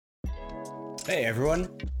Hey everyone,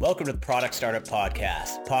 welcome to the Product Startup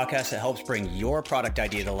Podcast, a podcast that helps bring your product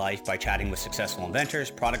idea to life by chatting with successful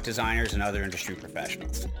inventors, product designers, and other industry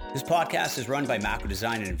professionals. This podcast is run by Mako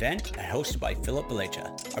Design and Invent and hosted by Philip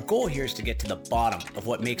Belecha. Our goal here is to get to the bottom of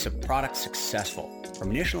what makes a product successful.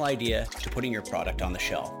 From initial idea to putting your product on the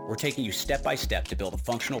shelf, we're taking you step by step to build a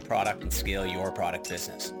functional product and scale your product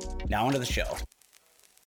business. Now onto the show.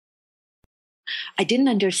 I didn't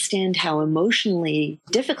understand how emotionally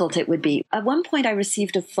difficult it would be. At one point, I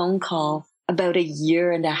received a phone call about a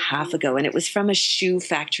year and a half ago, and it was from a shoe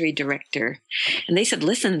factory director. And they said,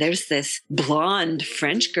 listen, there's this blonde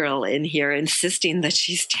French girl in here insisting that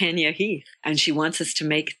she's Tanya Heath, and she wants us to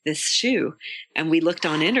make this shoe. And we looked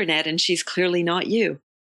on internet, and she's clearly not you.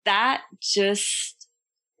 That just,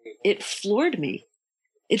 it floored me.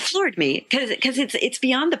 It floored me because it's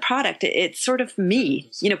beyond the product. It's sort of me,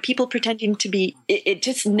 people pretending to be, it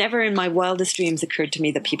just never in my wildest dreams occurred to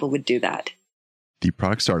me that people would do that. The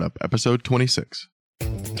Product Startup, episode 26.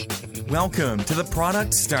 Welcome to the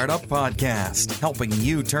Product Startup Podcast, helping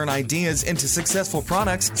you turn ideas into successful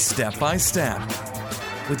products step by step.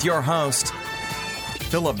 With your host,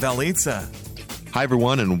 Philip Belecha. Hi,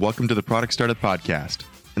 everyone, and welcome to the Product Startup Podcast.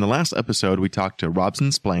 In the last episode, we talked to Robson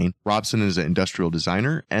Splain. Robson is an industrial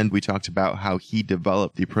designer, and we talked about how he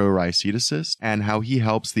developed the ProRise Seat Assist and how he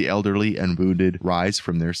helps the elderly and wounded rise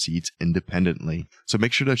from their seats independently. So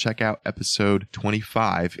make sure to check out episode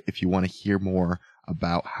 25 if you want to hear more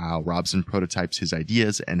about how Robson prototypes his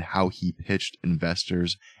ideas and how he pitched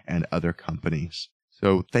investors and other companies.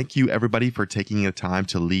 So thank you, everybody, for taking the time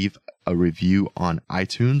to leave a review on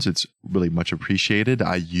iTunes. It's really much appreciated.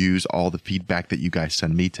 I use all the feedback that you guys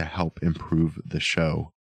send me to help improve the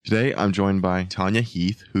show. Today, I'm joined by Tanya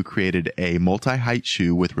Heath, who created a multi-height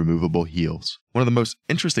shoe with removable heels. One of the most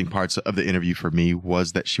interesting parts of the interview for me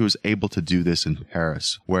was that she was able to do this in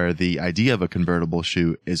Paris, where the idea of a convertible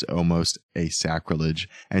shoe is almost a sacrilege.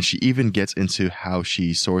 And she even gets into how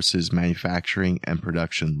she sources manufacturing and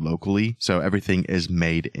production locally, so everything is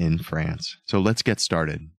made in France. So let's get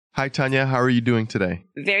started. Hi, Tanya. How are you doing today?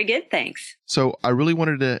 Very good, thanks. So I really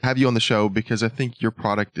wanted to have you on the show because I think your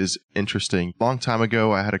product is interesting. A long time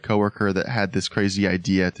ago, I had a coworker that had this crazy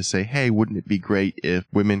idea to say, hey, wouldn't it be great if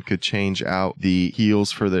women could change out the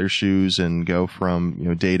heels for their shoes and go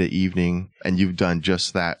from, day to evening? And you've done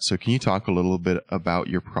just that. So can you talk a little bit about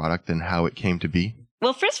your product and how it came to be?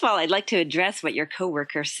 Well, first of all, I'd like to address what your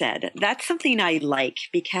coworker said. That's something I like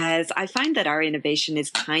because I find that our innovation is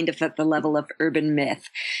kind of at the level of urban myth.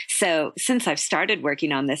 So since I've started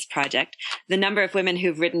working on this project, the number of women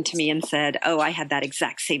who've written to me and said, oh, I had that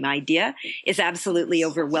exact same idea is absolutely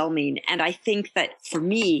overwhelming. And I think that for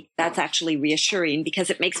me, that's actually reassuring because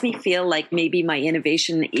it makes me feel like maybe my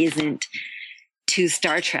innovation isn't to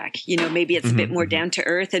Star Trek. Maybe it's a bit more down to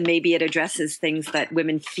earth and maybe it addresses things that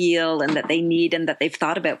women feel and that they need and that they've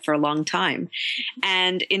thought about for a long time.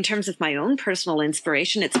 And in terms of my own personal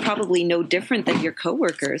inspiration, it's probably no different than your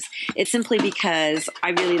coworkers. It's simply because I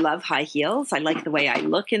really love high heels. I like the way I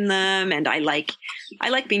look in them and I like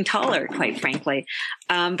being taller, quite frankly.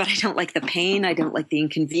 But I don't like the pain. I don't like the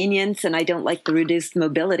inconvenience and I don't like the reduced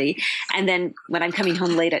mobility. And then when I'm coming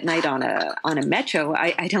home late at night on a metro,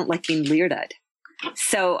 I don't like being leered at.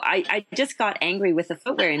 So I just got angry with the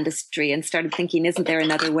footwear industry and started thinking, isn't there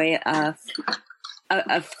another way of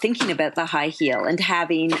thinking about the high heel and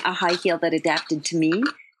having a high heel that adapted to me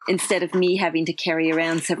instead of me having to carry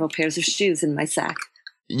around several pairs of shoes in my sack?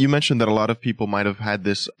 You mentioned that a lot of people might have had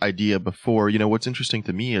this idea before. What's interesting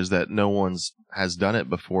to me is that no one's has done it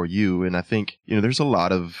before you. And I think, there's a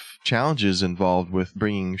lot of challenges involved with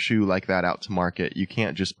bringing a shoe like that out to market. You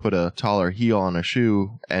can't just put a taller heel on a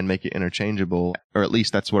shoe and make it interchangeable, or at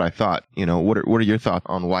least that's what I thought. What are your thoughts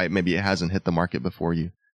on why maybe it hasn't hit the market before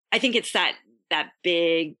you? I think it's that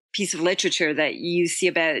big piece of literature that you see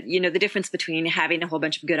about, the difference between having a whole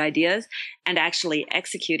bunch of good ideas and actually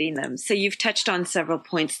executing them. So you've touched on several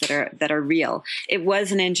points that are real. It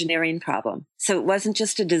was an engineering problem. So it wasn't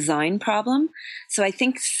just a design problem. So I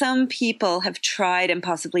think some people have tried and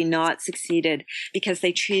possibly not succeeded because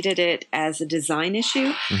they treated it as a design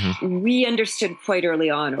issue. Mm-hmm. We understood quite early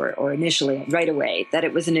on or initially right away that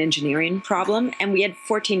it was an engineering problem. And we had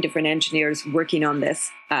 14 different engineers working on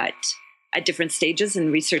this at different stages in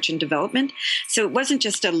research and development. So it wasn't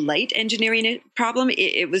just a light engineering problem.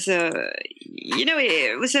 It was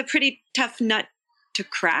a pretty tough nut to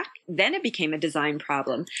crack. Then it became a design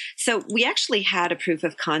problem. So we actually had a proof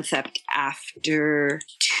of concept after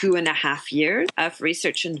 2.5 years of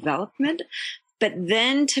research and development. But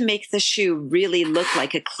then to make the shoe really look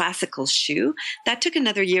like a classical shoe, that took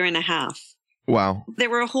another 1.5 years. Wow. There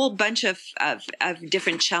were a whole bunch of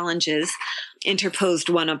different challenges interposed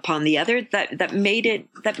one upon the other that made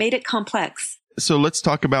it complex. So let's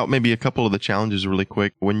talk about maybe a couple of the challenges really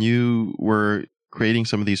quick. When you were creating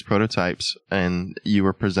some of these prototypes and you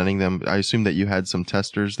were presenting them, I assume that you had some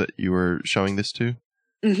testers that you were showing this to?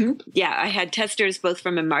 Mm-hmm. Yeah, I had testers both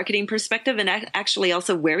from a marketing perspective and actually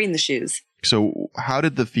also wearing the shoes. So how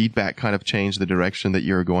did the feedback kind of change the direction that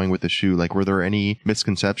you were going with the shoe? Like, were there any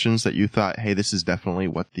misconceptions that you thought, hey, this is definitely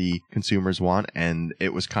what the consumers want, and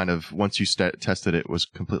it was kind of, once you tested it, was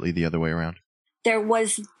completely the other way around? There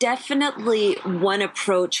was definitely one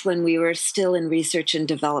approach when we were still in research and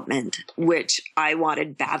development, which I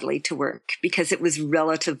wanted badly to work because it was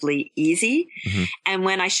relatively easy. Mm-hmm. And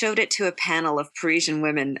when I showed it to a panel of Parisian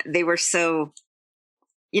women, they were so,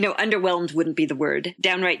 underwhelmed wouldn't be the word,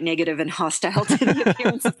 downright negative and hostile to the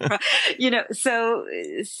appearance of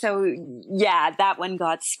so yeah, that one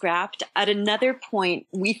got scrapped. At another point,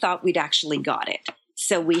 we thought we'd actually got it.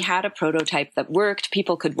 So we had a prototype that worked.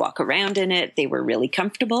 People could walk around in it. They were really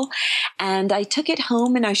comfortable. And I took it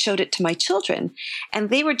home and I showed it to my children. And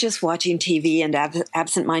they were just watching TV and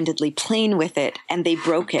absentmindedly playing with it. And they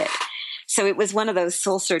broke it. So it was one of those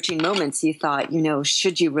soul-searching moments. You thought,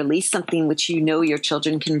 should you release something which your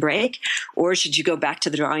children can break? Or should you go back to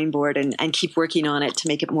the drawing board and keep working on it to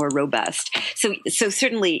make it more robust? So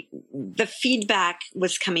certainly the feedback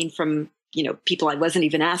was coming from people I wasn't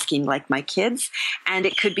even asking, like my kids, and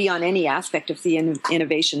it could be on any aspect of the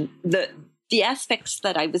innovation. The aspects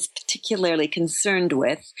that I was particularly concerned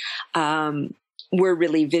with were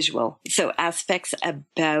really visual. So aspects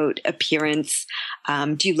about appearance.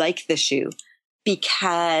 Do you like the shoe?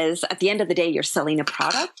 Because at the end of the day, you're selling a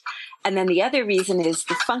product. And then the other reason is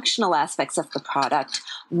the functional aspects of the product.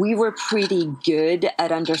 We were pretty good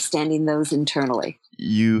at understanding those internally.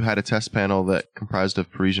 You had a test panel that comprised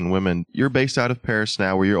of Parisian women. You're based out of Paris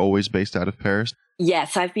now. Were you always based out of Paris?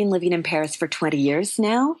 Yes, I've been living in Paris for 20 years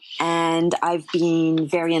now. And I've been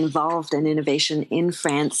very involved in innovation in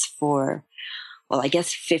France for,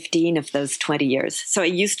 15 of those 20 years. So I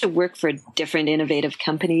used to work for different innovative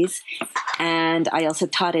companies. And I also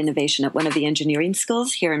taught innovation at one of the engineering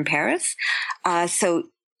schools here in Paris. So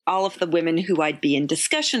all of the women who I'd be in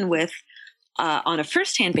discussion with on a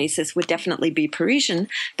first-hand basis would definitely be Parisian.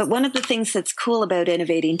 But one of the things that's cool about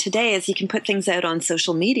innovating today is you can put things out on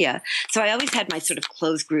social media. So I always had my sort of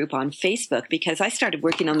closed group on Facebook because I started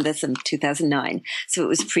working on this in 2009. So it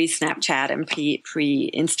was pre-Snapchat and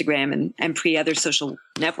pre-Instagram and pre-other social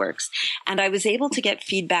networks. And I was able to get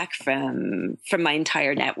feedback from my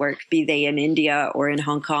entire network, be they in India or in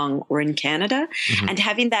Hong Kong or in Canada. Mm-hmm. And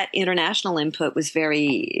having that international input was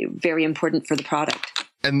very, very important for the product.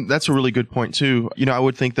 And that's a really good point too. I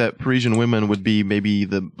would think that Parisian women would be maybe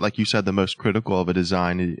like you said, the most critical of a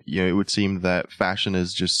design. It would seem that fashion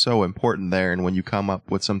is just so important there. And when you come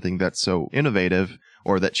up with something that's so innovative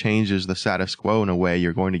or that changes the status quo in a way,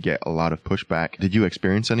 you're going to get a lot of pushback. Did you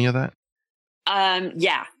experience any of that?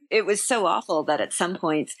 Yeah. It was so awful that at some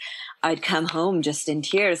points I'd come home just in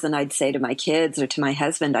tears and I'd say to my kids or to my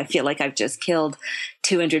husband, I feel like I've just killed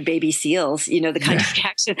 200 baby seals, the kind of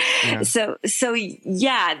reaction. Yeah. So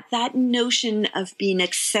yeah, that notion of being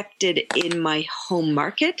accepted in my home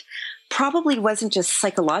market probably wasn't just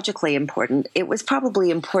psychologically important. It was probably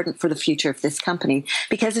important for the future of this company,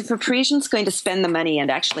 because if a Parisian's going to spend the money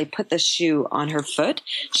and actually put the shoe on her foot,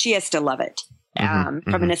 she has to love it.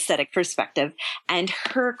 From an aesthetic perspective, and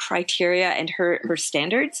her criteria and her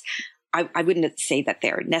standards, I wouldn't say that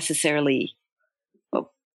they're necessarily,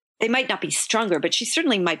 they might not be stronger, but she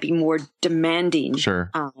certainly might be more demanding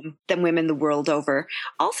than women the world over.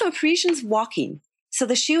 Also, a Parisian's walking. So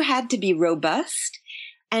the shoe had to be robust,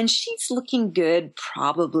 and she's looking good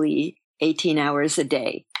probably 18 hours a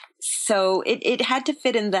day. So it had to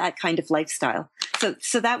fit in that kind of lifestyle.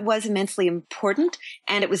 So that was immensely important,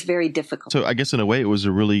 and it was very difficult. So I guess in a way it was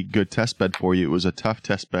a really good test bed for you. It was a tough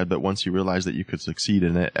test bed, but once you realized that you could succeed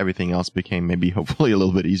in it, everything else became maybe hopefully a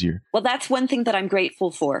little bit easier. Well, that's one thing that I'm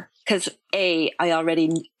grateful for, because I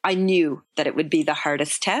knew that it would be the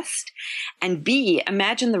hardest test. And B,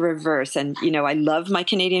 imagine the reverse. And, I love my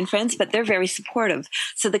Canadian friends, but they're very supportive.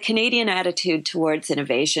 So the Canadian attitude towards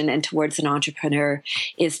innovation and towards an entrepreneur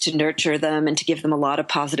is to nurture them and to give them a lot of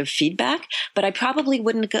positive feedback. But I probably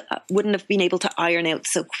wouldn't have been able to iron out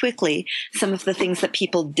so quickly some of the things that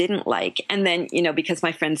people didn't like. And then, because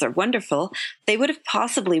my friends are wonderful, they would have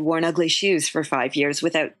possibly worn ugly shoes for 5 years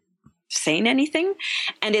without saying anything.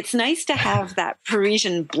 And it's nice to have that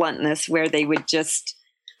Parisian bluntness where they would just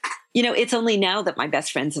It's only now that my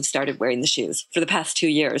best friends have started wearing the shoes for the past 2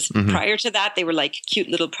 years. Prior to that, they were like cute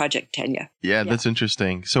little Project Tanya. Yeah, that's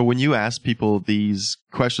interesting. So when you ask people these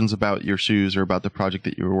questions about your shoes or about the project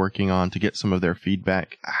that you were working on to get some of their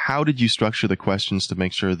feedback, how did you structure the questions to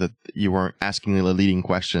make sure that you weren't asking a leading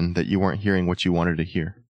question, that you weren't hearing what you wanted to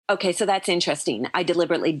hear? Okay, so that's interesting. I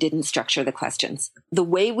deliberately didn't structure the questions. The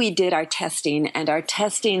way we did our testing, and our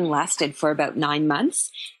testing lasted for about 9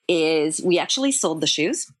 months, is we actually sold the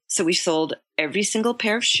shoes. So we sold every single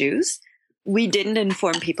pair of shoes. We didn't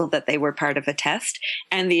inform people that they were part of a test,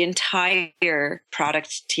 and the entire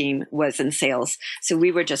product team was in sales. So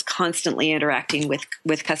we were just constantly interacting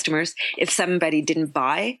with customers. If somebody didn't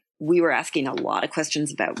buy, we were asking a lot of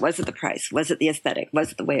questions about, was it the price? Was it the aesthetic?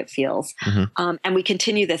 Was it the way it feels? And we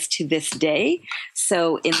continue this to this day.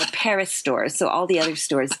 So in the Paris store, so all the other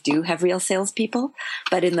stores do have real salespeople,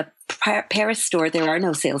 but in the Paris store, there are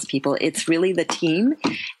no salespeople. It's really the team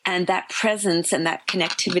and that presence and that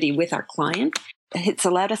connectivity with our client. It's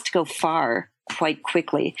allowed us to go far quite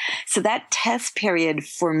quickly. So that test period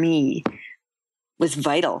for me was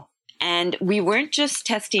vital. And we weren't just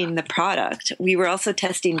testing the product, we were also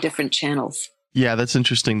testing different channels. Yeah, that's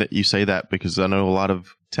interesting that you say that, because I know a lot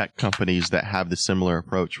of tech companies that have the similar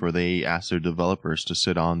approach where they ask their developers to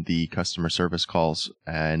sit on the customer service calls,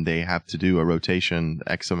 and they have to do a rotation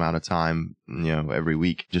X amount of time, every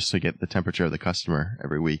week, just to get the temperature of the customer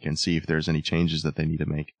every week and see if there's any changes that they need to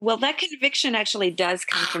make. Well, that conviction actually does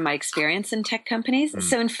come from my experience in tech companies.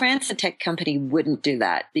 So in France, a tech company wouldn't do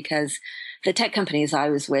that because the tech companies I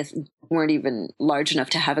was with weren't even large enough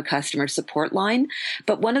to have a customer support line.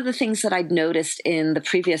 But one of the things that I'd noticed in the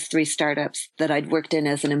previous 3 startups that I'd worked in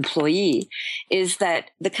as an employee is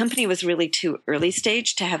that the company was really too early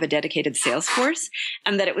stage to have a dedicated sales force,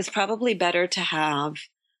 and that it was probably better to have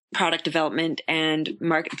product development and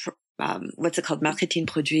marketing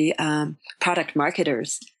produit, product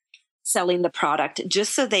marketers selling the product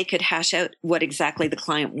just so they could hash out what exactly the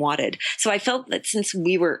client wanted. So I felt that since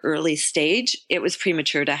we were early stage, it was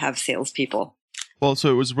premature to have salespeople. Well,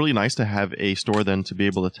 so it was really nice to have a store then to be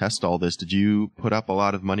able to test all this. Did you put up a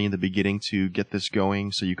lot of money in the beginning to get this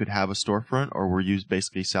going so you could have a storefront, or were you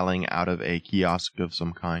basically selling out of a kiosk of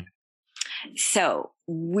some kind? So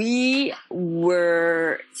we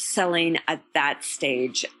were selling at that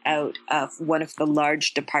stage out of one of the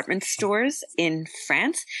large department stores in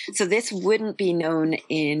France. So this wouldn't be known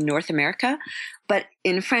in North America, but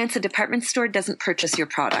in France, a department store doesn't purchase your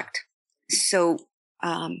product. So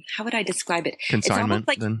how would I describe it? Consignment,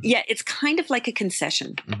 it's kind of like a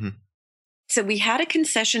concession. So we had a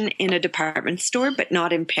concession in a department store, but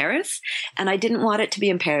not in Paris. And I didn't want it to be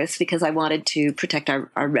in Paris because I wanted to protect our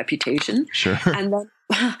reputation. Sure.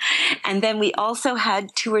 And then we also had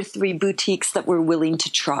 2 or 3 boutiques that were willing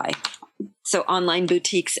to try. So online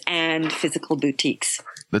boutiques and physical boutiques.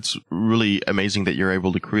 That's really amazing that you're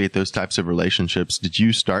able to create those types of relationships. Did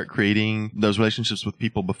you start creating those relationships with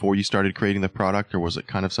people before you started creating the product, or was it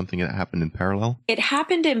kind of something that happened in parallel? It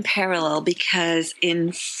happened in parallel because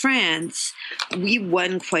in France, we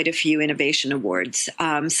won quite a few innovation awards,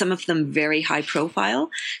 some of them very high profile.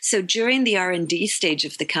 So during the R&D stage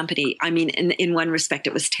of the company, I mean, in one respect,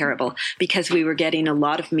 it was terrible because we were getting a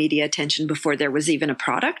lot of media attention before there was even a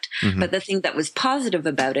product. But the thing that was positive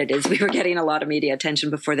about it is we were getting a lot of media attention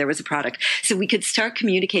before there was a product. So we could start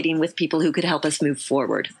communicating with people who could help us move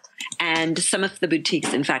forward. And some of the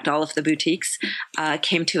boutiques, in fact, all of the boutiques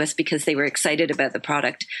came to us because they were excited about the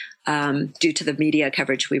product due to the media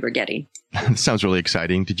coverage we were getting. Sounds really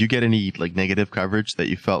exciting. Did you get any negative coverage that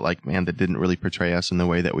you felt like, man, that didn't really portray us in the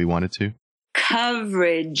way that we wanted to?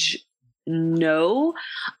 Coverage, no.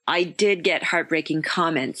 I did get heartbreaking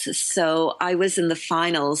comments. So I was in the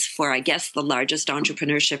finals for, I guess, the largest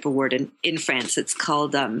entrepreneurship award in France. It's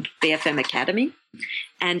called BFM Academy.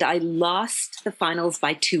 And I lost the finals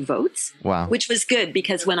by 2 votes, wow, which was good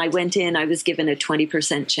because when I went in, I was given a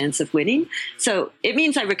 20% chance of winning. So it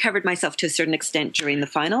means I recovered myself to a certain extent during the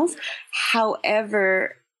finals.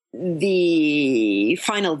 However, the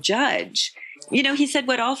final judge, he said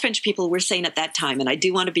what all French people were saying at that time. And I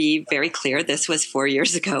do want to be very clear. This was 4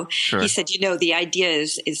 years ago. Sure. He said, the idea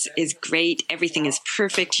is great. Everything is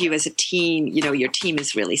perfect. You as a team, your team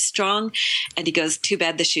is really strong. And he goes, too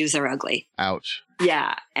bad the shoes are ugly. Ouch.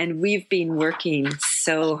 Yeah. And we've been working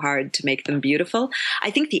so hard to make them beautiful.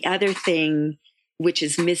 I think the other thing which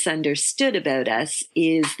is misunderstood about us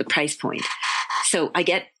is the price point. So I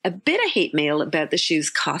get a bit of hate mail about the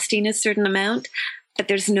shoes costing a certain amount, but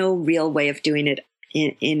there's no real way of doing it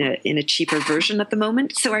in a cheaper version at the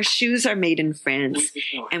moment. So our shoes are made in France,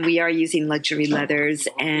 and we are using luxury leathers.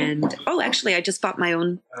 And actually, I just bought my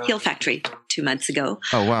own heel factory 2 months ago.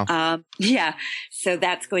 Oh, wow. Yeah. So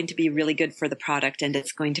that's going to be really good for the product, and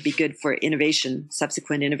it's going to be good for innovation,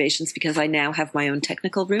 subsequent innovations, because I now have my own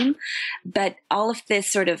technical room. But all of this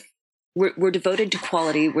sort of, we're devoted to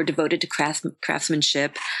quality. We're devoted to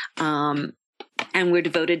craftsmanship. And we're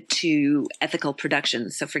devoted to ethical production.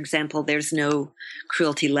 So, for example, there's no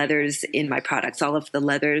cruelty leathers in my products. All of the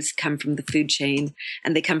leathers come from the food chain,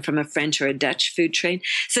 and they come from a French or a Dutch food chain.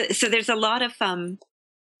 So there's a lot of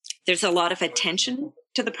attention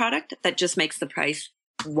to the product that just makes the price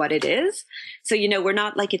what it is. So, we're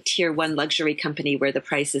not like a tier 1 luxury company where the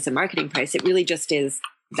price is a marketing price. It really just is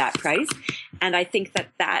that price. And I think that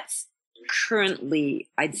that's currently,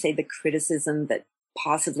 I'd say, the criticism that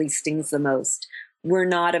possibly stings the most. We're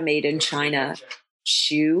not a made in China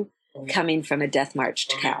shoe coming from a death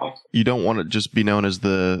marched cow. You don't want to just be known as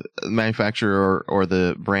the manufacturer or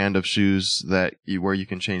the brand of shoes where you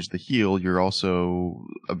can change the heel. You're also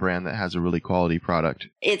a brand that has a really quality product.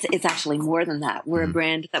 It's actually more than that. We're a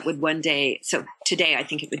brand that would one day, so today I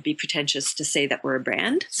think it would be pretentious to say that we're a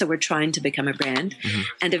brand. So we're trying to become a brand.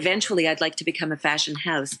 And eventually I'd like to become a fashion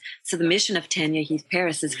house. So the mission of Tanya, Heath,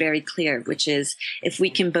 Paris is very clear, which is if we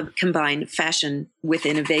can combine fashion with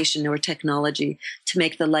innovation or technology to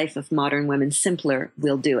make the life of modern women simpler,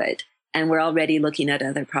 we'll do it. And we're already looking at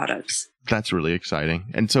other products. That's really exciting.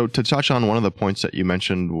 And so to touch on one of the points that you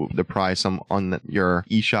mentioned, the price on your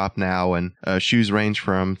eShop now, and shoes range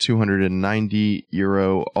from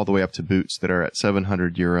 €290 all the way up to boots that are at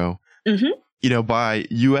 €700. By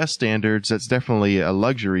US standards, that's definitely a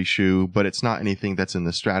luxury shoe, but it's not anything that's in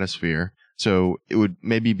the stratosphere. So it would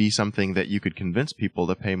maybe be something that you could convince people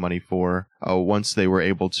to pay money for once they were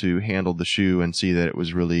able to handle the shoe and see that it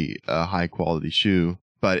was really a high quality shoe.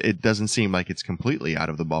 But it doesn't seem like it's completely out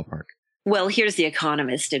of the ballpark. Well, here's the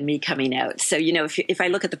economist in me coming out. So, if I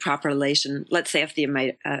look at the population, let's say of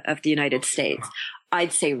the United States,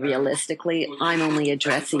 I'd say realistically, I'm only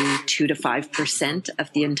addressing 2 to 5%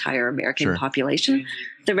 of the entire American population.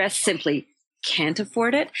 The rest simply can't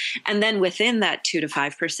afford it. And then within that 2 to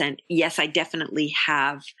 5%, yes, I definitely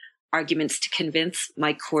have arguments to convince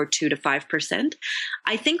my core 2 to 5%.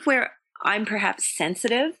 I think where I'm perhaps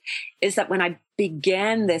sensitive is that when I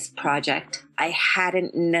began this project, I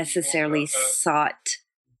hadn't necessarily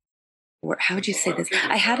how would you say this?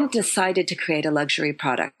 I hadn't decided to create a luxury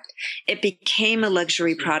product. It became a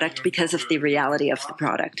luxury product because of the reality of the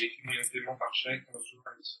product.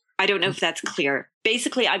 I don't know if that's clear.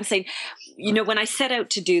 Basically, I'm saying, when I set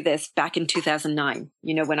out to do this back in 2009,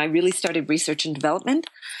 when I really started research and development,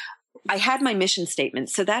 I had my mission statement,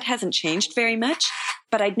 so that hasn't changed very much,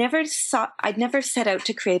 but I'd never set out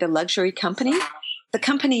to create a luxury company. The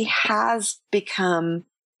company has become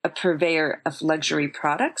a purveyor of luxury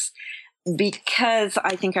products because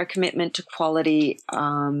I think our commitment to quality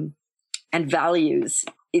and values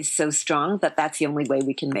is so strong that that's the only way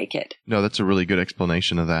we can make it. No, that's a really good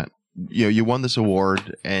explanation of that. You won this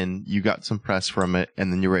award and you got some press from it,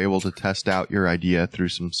 and then you were able to test out your idea through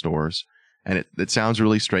some stores. And it sounds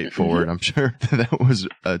really straightforward. I'm sure that was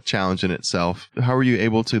a challenge in itself. How were you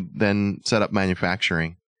able to then set up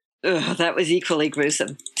manufacturing? That was equally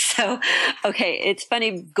gruesome. So, okay, it's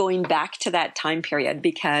funny going back to that time period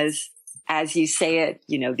because as you say it,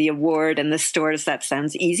 the award and the stores, that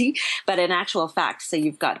sounds easy. But in actual fact, so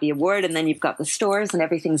you've got the award and then you've got the stores and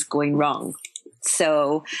everything's going wrong.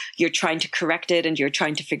 So you're trying to correct it and you're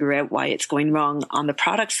trying to figure out why it's going wrong on the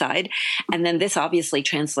product side. And then this obviously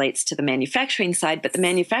translates to the manufacturing side, but the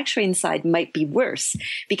manufacturing side might be worse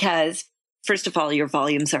because first of all, your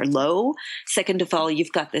volumes are low. Second of all,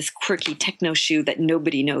 you've got this quirky techno shoe that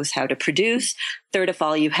nobody knows how to produce. Third of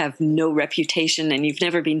all, you have no reputation and you've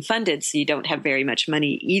never been funded, so you don't have very much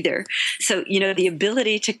money either. So, the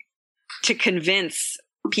ability to convince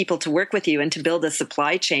people to work with you and to build a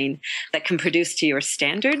supply chain that can produce to your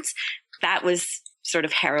standards, that was sort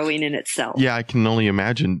of harrowing in itself. Yeah, I can only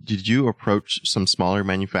imagine. Did you approach some smaller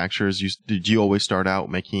manufacturers? Did you always start out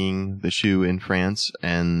making the shoe in France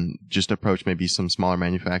and just approach maybe some smaller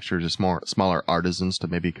manufacturers or smaller artisans to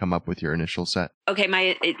maybe come up with your initial set?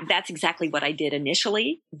 Okay, that's exactly what I did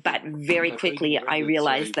initially, but very quickly I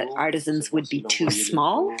realized that artisans would be too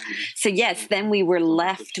small. So yes, then we were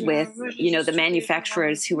left with, the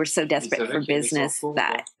manufacturers who were so desperate for business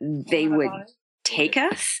that they would take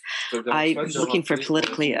us. I'm looking for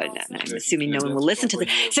politically, I'm assuming no one will listen to this.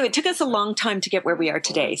 So it took us a long time to get where we are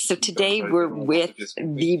today. So today we're with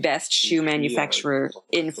the best shoe manufacturer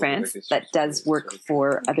in France that does work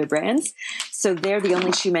for other brands. So they're the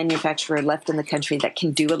only shoe manufacturer left in the country that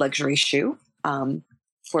can do a luxury shoe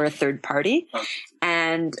for a third party.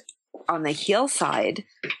 And on the heel side,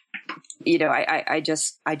 I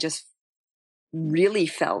just really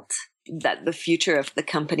felt that the future of the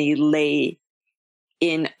company lay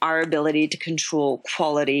in our ability to control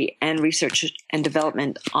quality and research and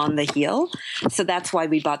development on the heel. So that's why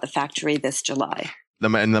we bought the factory this July.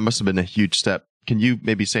 And that must have been a huge step. Can you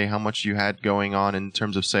maybe say how much you had going on in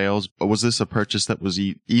terms of sales? Was this a purchase that was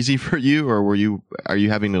easy for you, or are you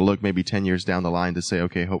having to look maybe 10 years down the line to say,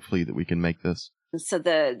 okay, hopefully that we can make this? So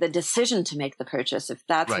the decision to make the purchase, if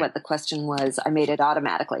that's Right. what the question was, I made it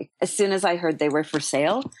automatically. As soon as I heard they were for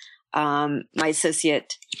sale, my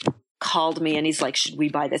associate called me and he's like, should we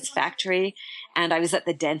buy this factory? And I was at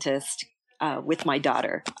the dentist with my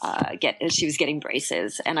daughter. She was getting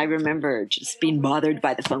braces. And I remember just being bothered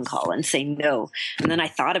by the phone call and saying no. And then I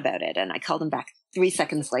thought about it and I called him back 3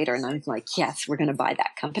 seconds later and I was like, yes, we're going to buy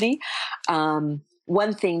that company.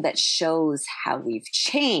 One thing that shows how we've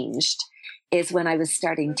changed is when I was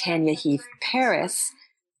starting Tanya, Heath, Paris,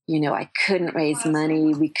 I couldn't raise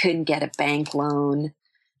money. We couldn't get a bank loan.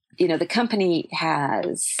 The company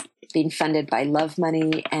has been funded by love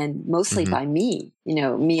money and mostly by me,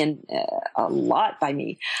 me and a lot by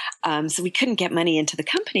me. So we couldn't get money into the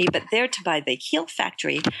company, but there to buy the heel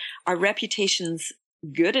factory, our reputation's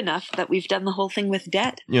good enough that we've done the whole thing with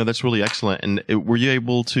debt. That's really excellent. And were you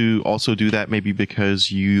able to also do that maybe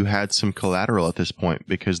because you had some collateral at this point,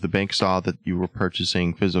 because the bank saw that you were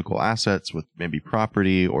purchasing physical assets with maybe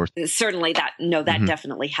property or... Certainly that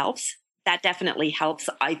definitely helps. That definitely helps.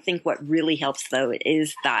 I think what really helps, though,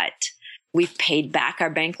 is that we've paid back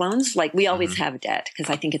our bank loans. Like we always have debt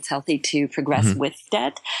because I think it's healthy to progress with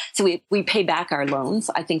debt. So we pay back our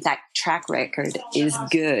loans. I think that track record is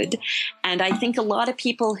good. And I think a lot of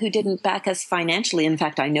people who didn't back us financially, in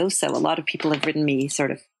fact, I know so, a lot of people have written me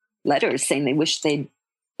sort of letters saying they wish they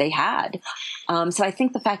had. So I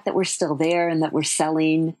think the fact that we're still there and that we're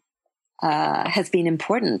selling has been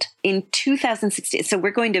important. In 2016, so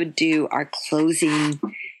we're going to do our closing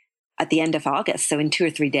at the end of August. So in 2 or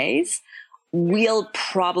 3 days, we'll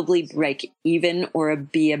probably break even or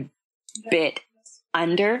be a bit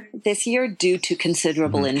under this year due to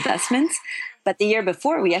considerable investments. But the year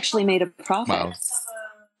before, we actually made a profit.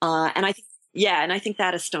 Wow. And I think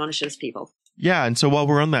that astonishes people. Yeah. And so while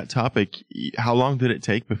we're on that topic, how long did it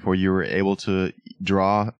take before you were able to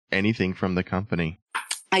draw anything from the company?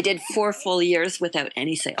 I did 4 full years without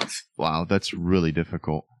any sales. Wow, that's really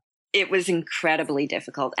difficult. It was incredibly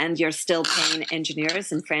difficult. And you're still paying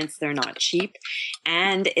engineers. In France, they're not cheap.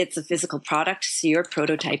 And it's a physical product, so you're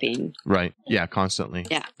prototyping. Right. Yeah, constantly.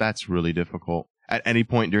 Yeah. That's really difficult. At any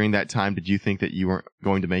point during that time, did you think that you weren't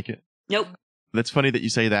going to make it? Nope. That's funny that you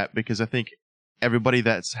say that, because I think everybody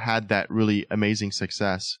that's had that really amazing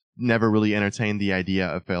success never really entertained the idea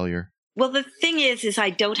of failure. Well, the thing is I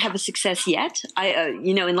don't have a success yet.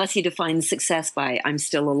 Unless you define success by I'm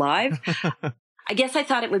still alive. I guess I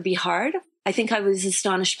thought it would be hard. I think I was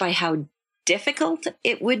astonished by how difficult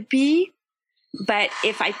it would be. But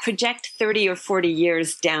if I project 30 or 40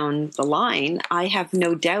 years down the line, I have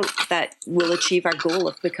no doubt that we'll achieve our goal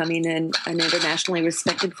of becoming an internationally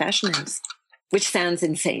respected fashion house, which sounds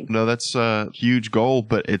insane. No, that's a huge goal,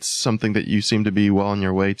 but it's something that you seem to be well on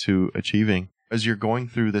your way to achieving. As you're going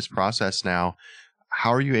through this process now,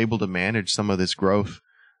 how are you able to manage some of this growth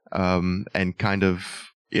and kind of,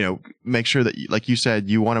 make sure that, like you said,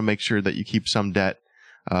 you want to make sure that you keep some debt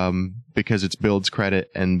because it builds credit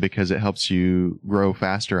and because it helps you grow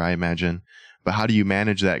faster, I imagine. But how do you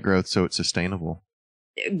manage that growth so it's sustainable?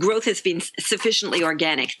 Growth has been sufficiently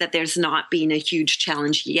organic that there's not been a huge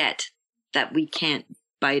challenge yet that we can't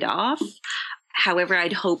bite off. However,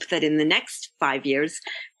 I'd hope that in the next 5 years,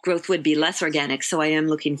 growth would be less organic. So I am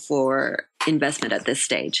looking for investment at this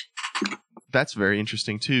stage. That's very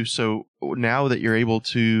interesting too. So now that you're able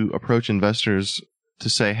to approach investors to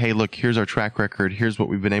say, hey, look, here's our track record. Here's what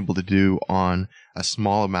we've been able to do on a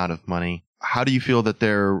small amount of money. How do you feel that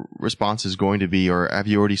their response is going to be, or have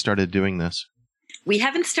you already started doing this? We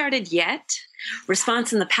haven't started yet.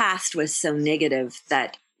 Response in the past was so negative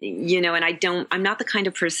that, and I'm not the kind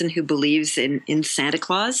of person who believes in Santa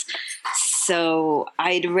Claus. So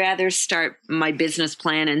I'd rather start my business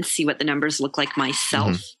plan and see what the numbers look like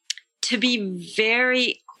myself. To be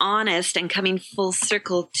very honest, and coming full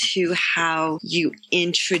circle to how you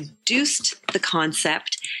introduced the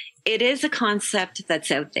concept, it is a concept that's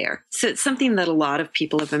out there. So it's something that a lot of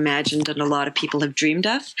people have imagined and a lot of people have dreamed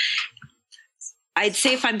of. I'd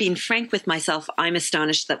say, if I'm being frank with myself, I'm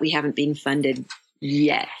astonished that we haven't been funded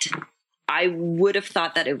yet. I would have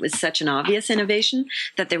thought that it was such an obvious innovation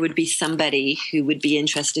that there would be somebody who would be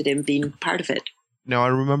interested in being part of it. Now, I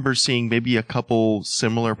remember seeing maybe a couple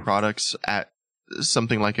similar products at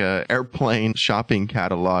something like a airplane shopping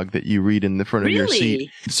catalog that you read in the front of your seat.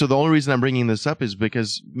 Really? So the only reason I'm bringing this up is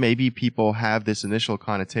because maybe people have this initial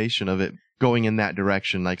connotation of it going in that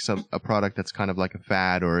direction, like a product that's kind of like a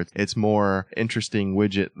fad, or it's more interesting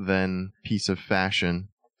widget than piece of fashion.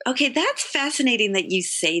 Okay, that's fascinating that you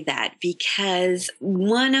say that, because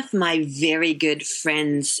one of my very good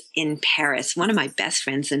friends in Paris, one of my best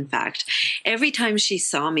friends, in fact, every time she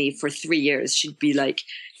saw me for 3 years, she'd be like,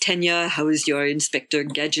 Tanya, how is your Inspector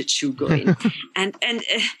Gadget shoe going? and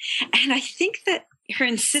I think that her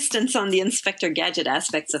insistence on the Inspector Gadget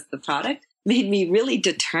aspects of the product made me really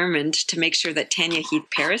determined to make sure that Tanya Heath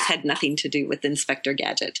Paris had nothing to do with Inspector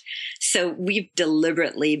Gadget. So we've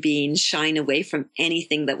deliberately been shying away from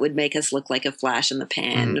anything that would make us look like a flash in the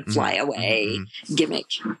pan, fly away gimmick.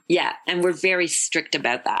 Yeah, and we're very strict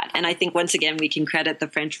about that. And I think, once again, we can credit the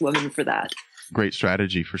French woman for that. Great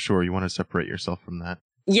strategy, for sure. You want to separate yourself from that.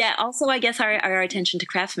 Yeah, also, I guess our attention to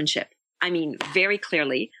craftsmanship. I mean, very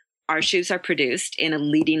clearly, our shoes are produced in a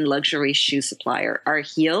leading luxury shoe supplier. Our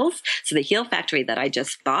heels, so the heel factory that I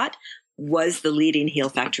just bought was the leading heel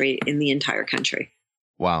factory in the entire country.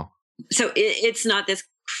 Wow. So it's not this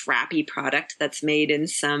crappy product that's made in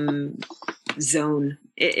some zone.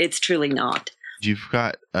 It's truly not. You've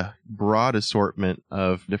got a broad assortment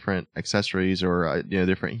of different accessories or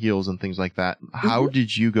different heels and things like that. How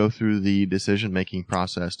did you go through the decision-making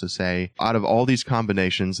process to say, out of all these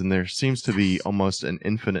combinations, and there seems to be almost an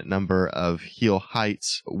infinite number of heel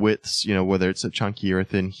heights, widths, whether it's a chunky or a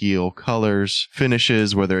thin heel, colors,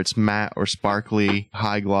 finishes, whether it's matte or sparkly,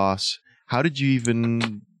 high gloss. How did you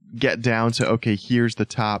even get down to, okay, here's the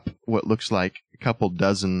top, what looks like a couple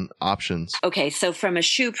dozen options? Okay, so from a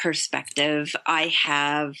shoe perspective, I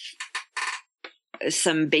have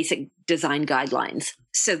some basic design guidelines.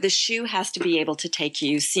 So the shoe has to be able to take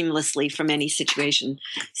you seamlessly from any situation.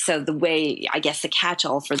 So the way, I guess the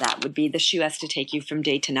catch-all for that would be the shoe has to take you from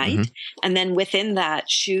day to night. And then within that,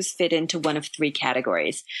 shoes fit into one of 3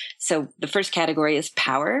 categories. So the first category is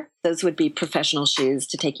power. Those would be professional shoes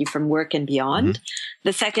to take you from work and beyond.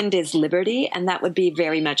 The second is liberty, and that would be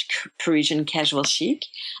very much Parisian casual chic.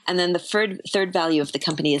 And then the third value of the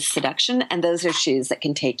company is seduction, and those are shoes that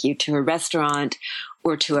can take you to a restaurant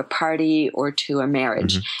or to a party or to a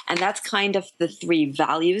marriage. And that's kind of the 3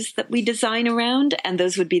 values that we design around. And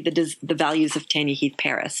those would be the values of Tanya Heath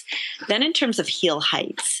Paris. Then in terms of heel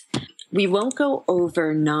heights, we won't go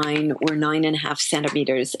over 9 or 9.5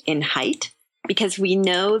 centimeters in height, because we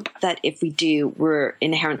know that if we do, we're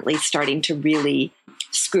inherently starting to really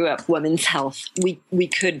screw up women's health. We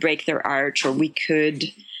could break their arch, or we could,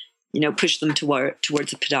 push them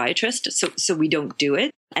towards a podiatrist. So we don't do it.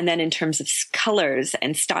 And then in terms of colors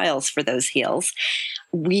and styles for those heels,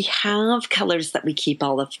 we have colors that we keep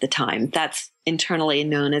all of the time. That's internally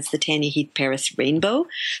known as the Tanya Heath Paris Rainbow.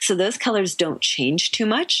 So those colors don't change too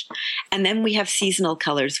much. And then we have seasonal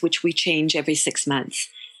colors, which we change every 6 months.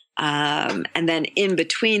 And then in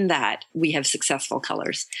between that, we have successful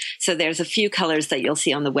colors. So there's a few colors that you'll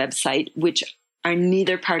see on the website, which are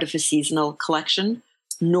neither part of a seasonal collection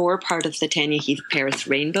nor part of the Tanya Heath Paris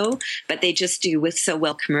Rainbow, but they just do with so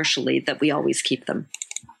well commercially that we always keep them.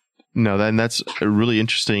 No, then that's really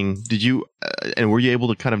interesting. Did you, and were you able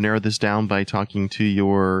to kind of narrow this down by talking to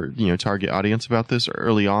your, target audience about this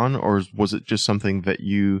early on, or was it just something that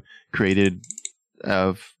you created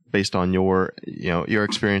based on your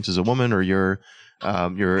experience as a woman, or your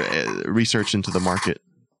research into the market?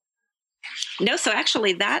 No, so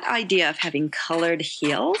actually that idea of having colored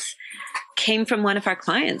heels came from one of our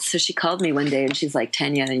clients. So she called me one day and she's like,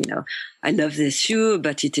 Tanya, I love this shoe,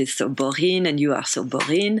 but it is so boring and you are so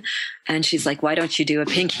boring. And she's like, why don't you do a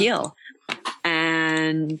pink heel?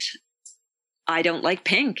 And I don't like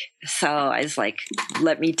pink. So I was like,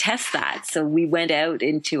 let me test that. So we went out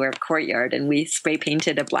into our courtyard and we spray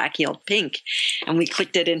painted a black heel pink, and we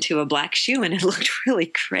clicked it into a black shoe, and it looked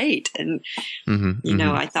really great. And,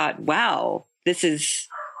 I thought, wow, this is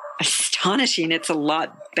astonishing. It's a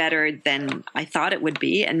lot better than I thought it would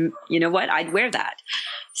be. And you know what? I'd wear that.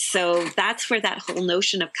 So that's where that whole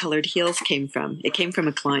notion of colored heels came from. It came from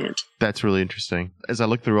a client. That's really interesting. As I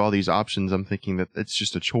look through all these options, I'm thinking that it's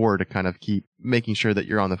just a chore to kind of keep making sure that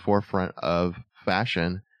you're on the forefront of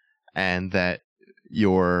fashion and that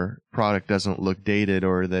your product doesn't look dated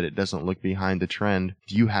or that it doesn't look behind the trend.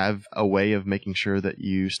 Do you have a way of making sure that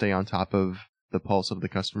you stay on top of the pulse of the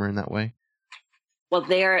customer in that way? Well,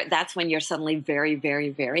 that's when you're suddenly very,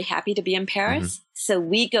 very, very happy to be in Paris. So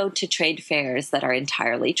we go to trade fairs that are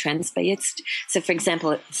entirely trends-based. So, for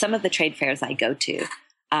example, some of the trade fairs I go to,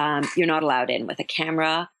 you're not allowed in with a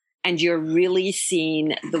camera, and you're really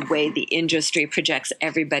seeing the way the industry projects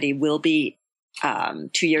everybody will be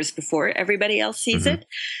 2 years before everybody else sees it.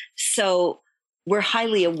 So we're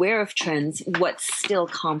highly aware of trends. What's still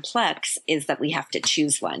complex is that we have to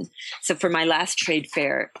choose one. So for my last trade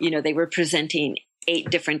fair, they were presenting 8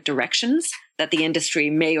 different directions that the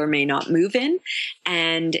industry may or may not move in.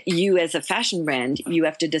 And you as a fashion brand, you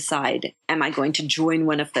have to decide, am I going to join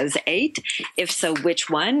one of those 8? If so, which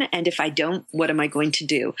one? And if I don't, what am I going to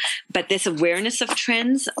do? But this awareness of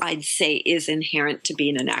trends, I'd say, is inherent to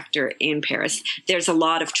being an actor in Paris. There's a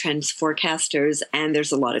lot of trends forecasters and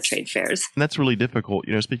there's a lot of trade fairs. And that's really difficult.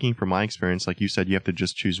 Speaking from my experience, like you said, you have to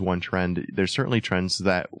just choose one trend. There's certainly trends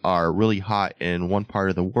that are really hot in one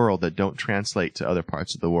part of the world that don't translate to other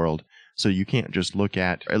parts of the world. So you can't just look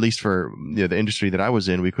at least for the industry that I was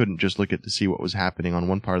in, we couldn't just look at to see what was happening on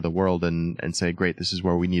one part of the world and say, great, this is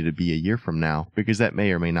where we need to be a year from now, because that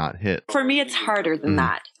may or may not hit. For me, it's harder than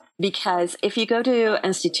that. Because if you go to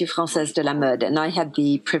Institut Français de la Mode, and I had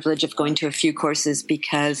the privilege of going to a few courses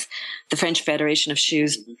because the French Federation of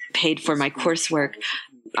Shoes paid for my coursework.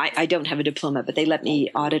 I don't have a diploma, but they let me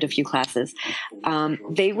audit a few classes.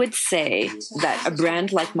 They would say that a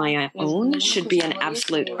brand like my own should be an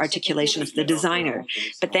absolute articulation of the designer.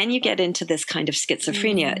 But then you get into this kind of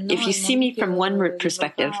schizophrenia. If you see me from one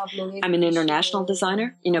perspective, I'm an international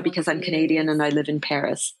designer, because I'm Canadian and I live in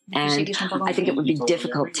Paris. And I think it would be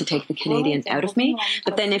difficult to take the Canadian out of me.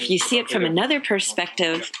 But then if you see it from another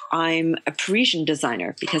perspective, I'm a Parisian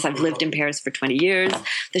designer because I've lived in Paris for 20 years.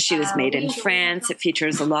 The shoe is made in France. It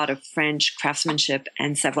features a lot of French craftsmanship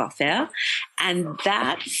and savoir-faire. And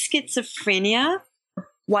that schizophrenia,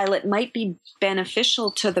 while it might be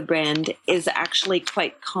beneficial to the brand, is actually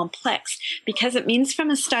quite complex because it means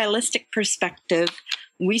from a stylistic perspective,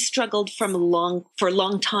 we struggled for a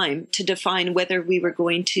long time to define whether we were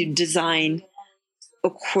going to design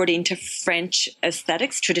according to French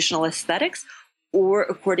aesthetics, traditional aesthetics, or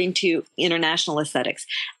according to international aesthetics.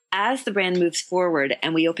 As the brand moves forward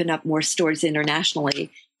and we open up more stores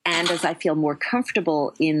internationally, and as I feel more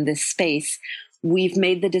comfortable in this space, we've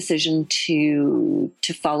made the decision to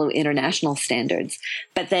follow international standards.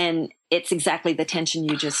 But then it's exactly the tension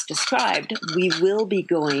you just described. We will be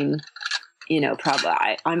going,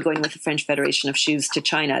 probably I'm going with the French Federation of Shoes to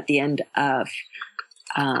China at the end of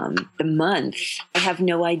the month. I have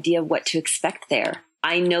no idea what to expect there.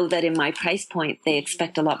 I know that in my price point, they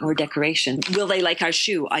expect a lot more decoration. Will they like our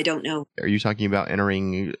shoe? I don't know. Are you talking about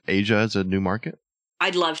entering Asia as a new market?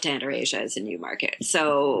 I'd love to enter Asia as a new market.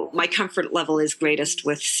 So my comfort level is greatest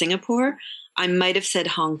with Singapore. I might have said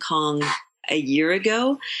Hong Kong a year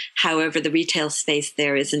ago. However, the retail space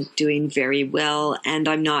there isn't doing very well. And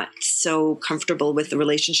I'm not so comfortable with the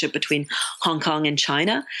relationship between Hong Kong and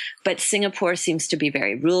China. But Singapore seems to be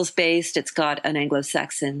very rules-based. It's got an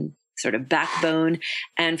Anglo-Saxon sort of backbone.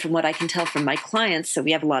 And from what I can tell from my clients, so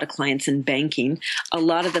we have a lot of clients in banking, a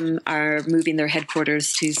lot of them are moving their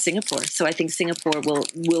headquarters to Singapore. So I think Singapore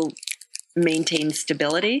will maintain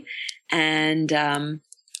stability and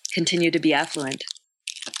continue to be affluent.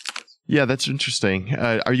 Yeah, that's interesting.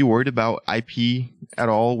 Are you worried about IP at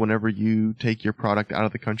all whenever you take your product out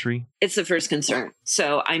of the country? It's the first concern.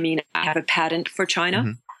 So, I have a patent for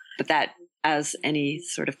China, but that, as any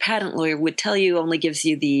sort of patent lawyer would tell you, only gives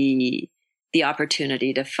you the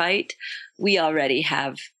opportunity to fight. We already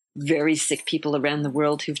have very sick people around the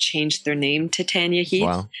world who've changed their name to Tanya,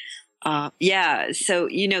 Heath. Wow. So,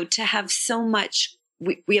 to have so much,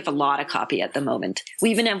 we have a lot of copy at the moment. We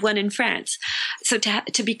even have one in France. So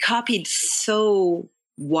to be copied so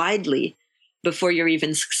widely before you're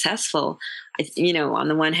even successful, on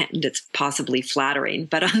the one hand, it's possibly flattering,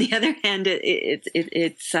 but on the other hand,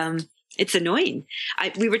 it's annoying.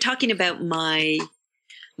 We were talking about my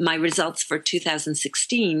results for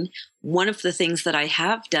 2016. One of the things that I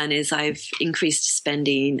have done is I've increased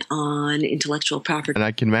spending on intellectual property. And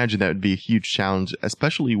I can imagine that would be a huge challenge,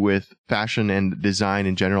 especially with fashion and design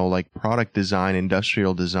in general, like product design,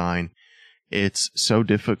 industrial design. It's so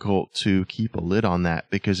difficult to keep a lid on that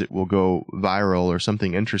because it will go viral or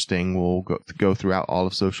something interesting will go throughout all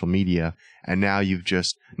of social media. And now you've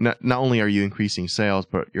just, not only are you increasing sales,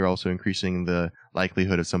 but you're also increasing the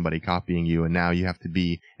likelihood of somebody copying you. And now you have to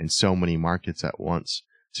be in so many markets at once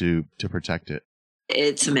to protect it.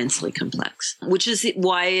 It's immensely complex, which is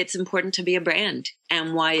why it's important to be a brand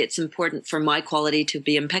and why it's important for my quality to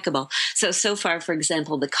be impeccable. So far, for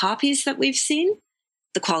example, the copies that we've seen,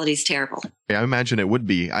 the quality is terrible. Yeah, I imagine it would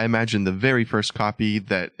be. I imagine the very first copy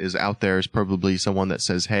that is out there is probably someone that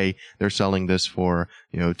says, hey, they're selling this for,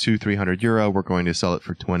 €200-300. We're going to sell it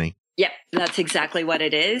for 20. Yep, that's exactly what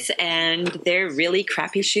it is. And they're really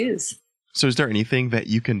crappy shoes. So is there anything that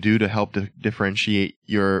you can do to help to differentiate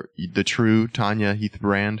the true Tanya Heath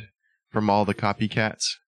brand from all the copycats?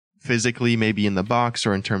 Physically, maybe in the box,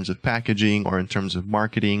 or in terms of packaging, or in terms of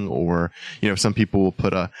marketing, or, some people will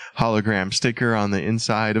put a hologram sticker on the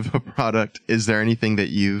inside of a product. Is there anything that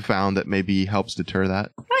you found that maybe helps deter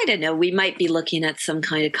that? I don't know. We might be looking at some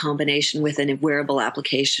kind of combination with a wearable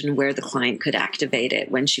application where the client could activate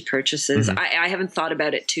it when she purchases. Mm-hmm. I haven't thought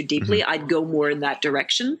about it too deeply. Mm-hmm. I'd go more in that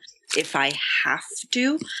direction if I have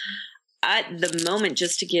to. At the moment,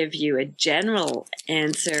 just to give you a general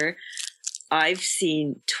answer, I've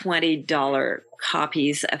seen $20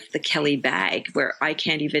 copies of the Kelly bag where I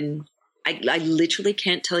literally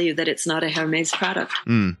can't tell you that it's not a Hermes product.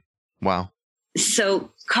 Wow.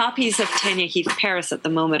 So copies of Tanya Heath Paris at the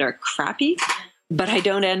moment are crappy, but I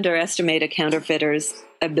don't underestimate a counterfeiter's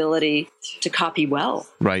ability to copy well.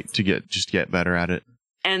 Right, to get better at it.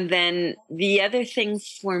 And then the other thing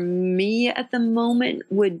for me at the moment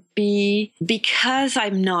would be, because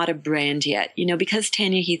I'm not a brand yet, because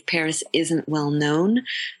Tanya Heath Paris isn't well known,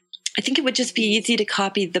 I think it would just be easy to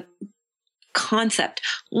copy the concept.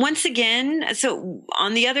 Once again, so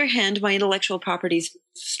on the other hand, my intellectual property is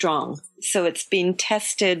strong. So it's been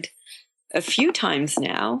tested a few times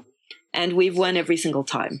now, and we've won every single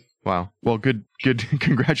time. Wow. Well, good.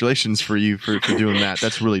 Congratulations for you for doing that.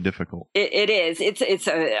 That's really difficult. It is.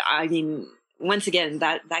 I mean, once again,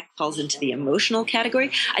 that falls into the emotional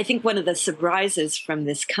category. I think one of the surprises from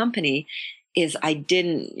this company is I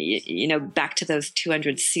didn't, back to those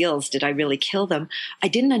 200 seals, did I really kill them? I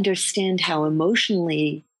didn't understand how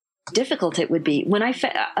emotionally difficult it would be.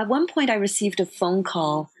 At one point I received a phone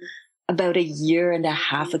call about a year and a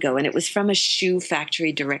half ago, and it was from a shoe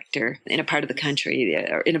factory director in a part of the country,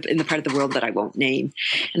 or in the part of the world that I won't name.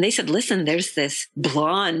 And they said, listen, there's this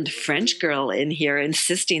blonde French girl in here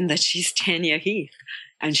insisting that she's Tanya Heath,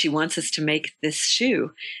 and she wants us to make this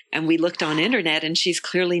shoe. And we looked on internet, and she's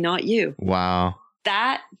clearly not you. Wow.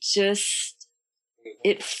 That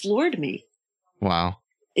it floored me. Wow.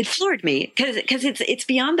 It floored me because it's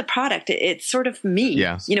beyond the product. It's sort of me.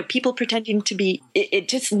 Yeah. People pretending to be. It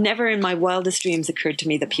just never in my wildest dreams occurred to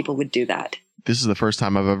me that people would do that. This is the first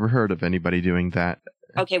time I've ever heard of anybody doing that.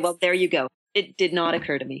 Okay, well, there you go. It did not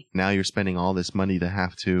occur to me. Now you're spending all this money to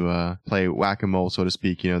have to play whack-a-mole, so to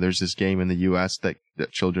speak. There's this game in the U.S. that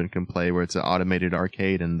children can play where it's an automated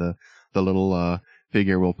arcade, and the little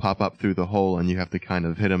figure will pop up through the hole, and you have to kind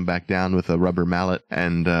of hit him back down with a rubber mallet.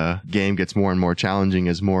 And game gets more and more challenging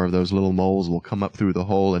as more of those little moles will come up through the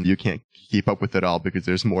hole, and you can't keep up with it all because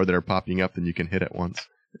there's more that are popping up than you can hit at once.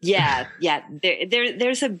 Yeah.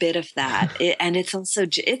 There's a bit of that, and it's also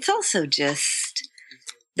just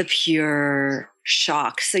the pure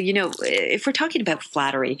shock. So if we're talking about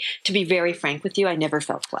flattery, to be very frank with you, I never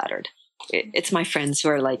felt flattered. It's my friends who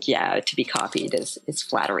are like, yeah, to be copied is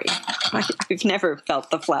flattery. I've never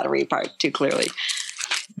felt the flattery part too clearly.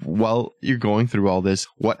 While you're going through all this,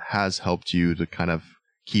 what has helped you to kind of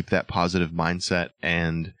keep that positive mindset?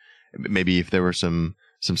 And maybe if there were some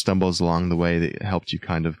stumbles along the way that helped you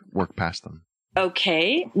kind of work past them?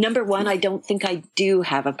 Okay. Number one, I don't think I do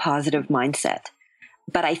have a positive mindset,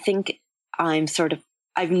 but I think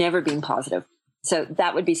I've never been positive. So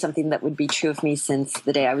that would be something that would be true of me since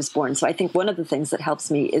the day I was born. So I think one of the things that helps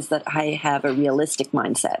me is that I have a realistic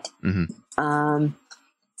mindset. Mm-hmm.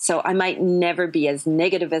 So I might never be as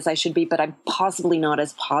negative as I should be, but I'm possibly not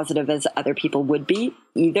as positive as other people would be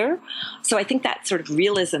either. So I think that sort of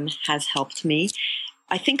realism has helped me.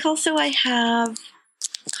 I think also I have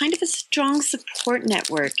kind of a strong support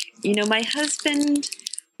network. My husband,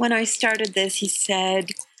 when I started this, he said,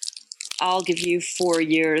 I'll give you 4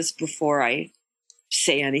 years before I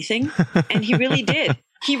say anything. And he really did.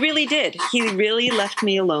 He really did. He really left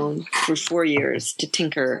me alone for 4 years to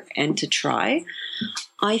tinker and to try.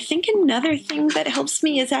 I think another thing that helps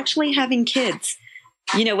me is actually having kids.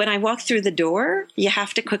 When I walk through the door, you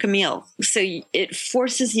have to cook a meal. So it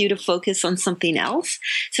forces you to focus on something else.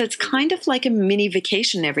 So it's kind of like a mini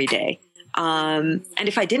vacation every day. And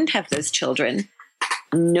if I didn't have those children,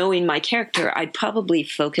 knowing my character, I'd probably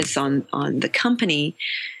focus on the company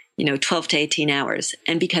 12 to 18 hours.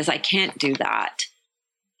 And because I can't do that,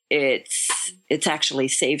 it's actually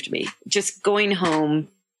saved me. Just going home,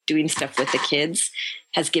 doing stuff with the kids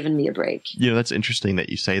has given me a break. That's interesting that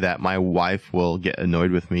you say that. My wife will get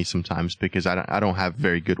annoyed with me sometimes because I don't have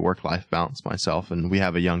very good work-life balance myself. And we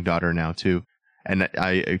have a young daughter now too. And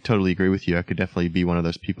I totally agree with you. I could definitely be one of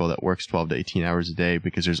those people that works 12 to 18 hours a day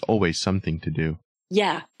because there's always something to do.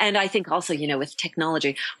 Yeah. And I think also, with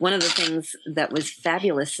technology, one of the things that was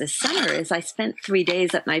fabulous this summer is I spent 3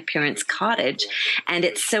 days at my parents' cottage, and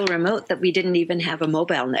it's so remote that we didn't even have a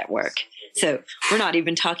mobile network. So we're not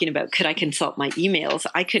even talking about, could I consult my emails?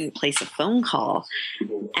 I couldn't place a phone call.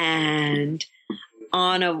 And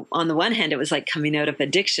on the one hand, it was like coming out of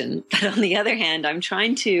addiction. But on the other hand, I'm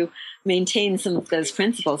trying to maintain some of those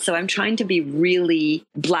principles. So I'm trying to be really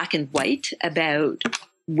black and white about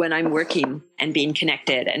when I'm working and being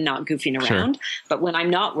connected and not goofing around. Sure. But when I'm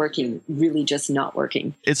not working, really just not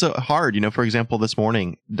working. It's hard. For example, this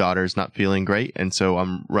morning, daughter's not feeling great. And so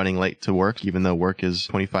I'm running late to work, even though work is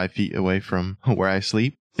 25 feet away from where I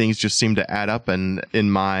sleep. Things just seem to add up. And in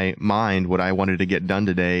my mind, what I wanted to get done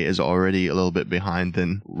today is already a little bit behind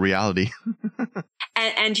than reality.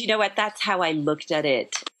 And you know what? That's how I looked at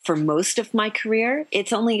it for most of my career.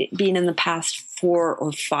 It's only been in the past 4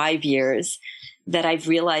 or 5 years that I've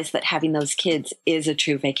realized that having those kids is a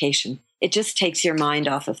true vacation. It just takes your mind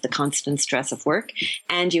off of the constant stress of work,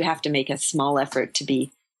 and you have to make a small effort to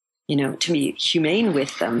be humane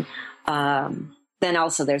with them. Then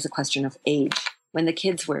also there's a question of age. When the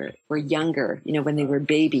kids were younger, when they were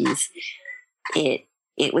babies,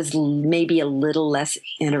 it was maybe a little less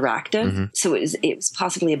interactive. Mm-hmm. So it was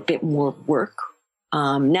possibly a bit more work.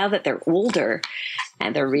 Now that they're older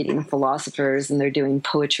and they're reading philosophers and they're doing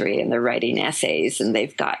poetry and they're writing essays and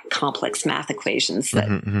they've got complex math equations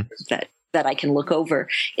that I can look over,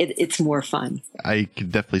 it's more fun. I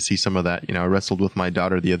could definitely see some of that. I wrestled with my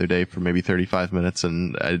daughter the other day for maybe 35 minutes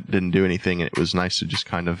and I didn't do anything. And it was nice to just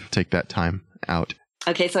kind of take that time out.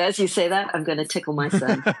 Okay, so as you say that, I'm going to tickle my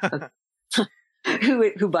son,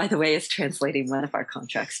 who, by the way, is translating one of our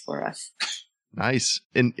contracts for us. Nice.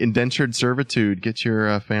 Indentured servitude. Get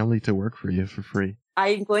your family to work for you for free.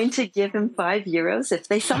 I'm going to give him €5 if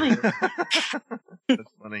they sign.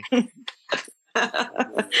 That's funny.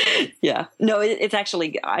 Yeah. No, it's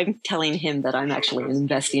actually, I'm telling him that I'm actually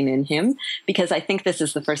investing in him because I think this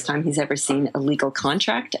is the first time he's ever seen a legal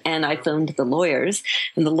contract. And I phoned the lawyers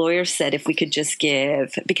and the lawyers said if we could just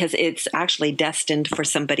give, because it's actually destined for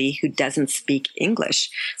somebody who doesn't speak English.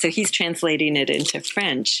 So he's translating it into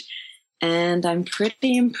French. And I'm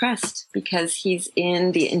pretty impressed because he's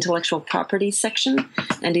in the intellectual property section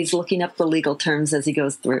and he's looking up the legal terms as he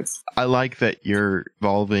goes through. I like that you're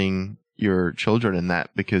involving your children in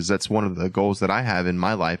that because that's one of the goals that I have in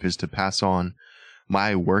my life is to pass on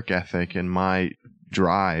my work ethic and my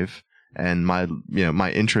drive and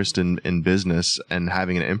my interest in business and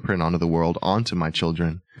having an imprint onto the world onto my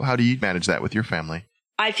children. How do you manage that with your family?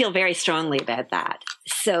 I feel very strongly about that.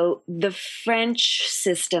 So the French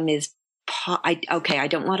system is I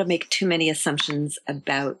don't want to make too many assumptions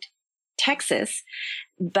about Texas,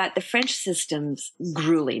 but the French system's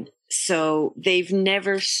grueling. So they've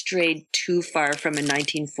never strayed too far from a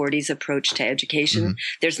 1940s approach to education. Mm-hmm.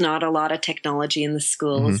 There's not a lot of technology in the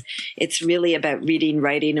schools. Mm-hmm. It's really about reading,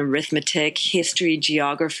 writing, arithmetic, history,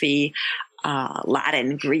 geography,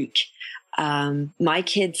 Latin, Greek. My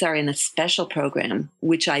kids are in a special program,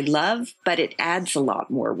 which I love, but it adds a lot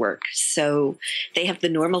more work. So they have the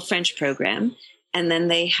normal French program, and then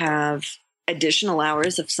they have additional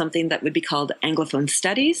hours of something that would be called Anglophone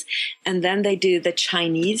studies. And then they do the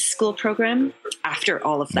Chinese school program after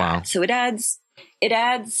all of that. Wow. So it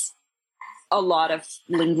adds a lot of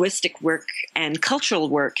linguistic work and cultural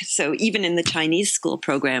work. So even in the Chinese school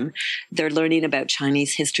program, they're learning about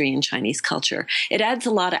Chinese history and Chinese culture. It adds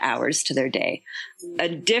a lot of hours to their day. A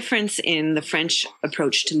difference in the French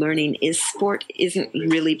approach to learning is sport isn't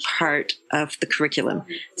really part of the curriculum.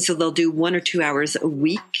 So they'll do 1 or 2 hours a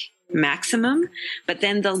week maximum, but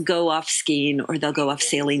then they'll go off skiing or they'll go off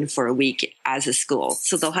sailing for a week as a school.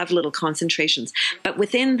 So they'll have little concentrations. But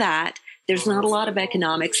within that, there's not a lot of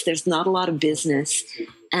economics, there's not a lot of business,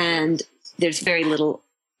 and there's very little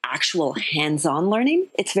actual hands-on learning.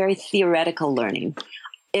 It's very theoretical learning.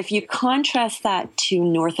 If you contrast that to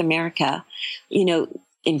North America,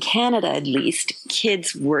 in Canada, at least,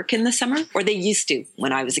 kids work in the summer, or they used to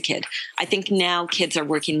when I was a kid. I think now kids are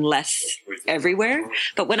working less everywhere.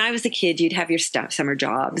 But when I was a kid, you'd have your summer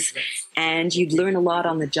jobs and you'd learn a lot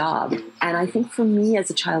on the job. And I think for me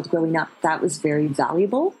as a child growing up, that was very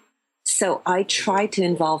valuable. So I try to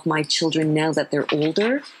involve my children now that they're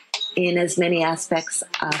older in as many aspects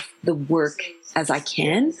of the work as I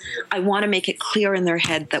can. I want to make it clear in their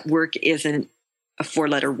head that work isn't a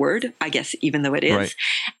 4-letter word, I guess, even though it is. Right.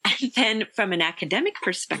 And then from an academic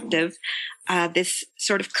perspective, this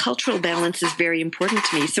sort of cultural balance is very important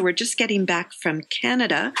to me. So we're just getting back from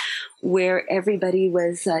Canada, where everybody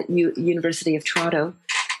was at University of Toronto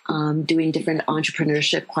doing different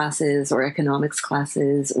entrepreneurship classes or economics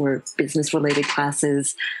classes or business-related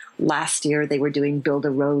classes. Last year, they were doing build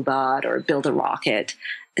a robot or build a rocket.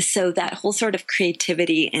 So that whole sort of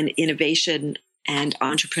creativity and innovation and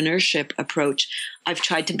entrepreneurship approach, I've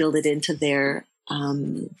tried to build it into their,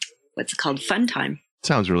 what's it called, fun time.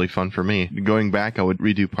 Sounds really fun for me. Going back, I would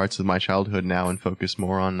redo parts of my childhood now and focus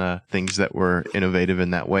more on things that were innovative in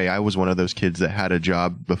that way. I was one of those kids that had a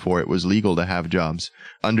job before it was legal to have jobs,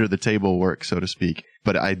 under the table work, so to speak.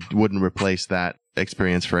 But I wouldn't replace that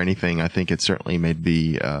experience for anything. I think it certainly made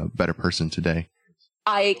me a better person today.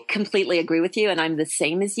 I completely agree with you, and I'm the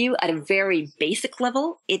same as you. At a very basic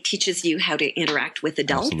level, it teaches you how to interact with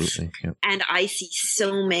adults. Absolutely. Yep. And I see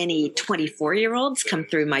so many 24-year-olds come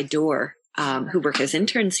through my door who work as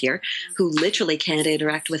interns here, who literally can't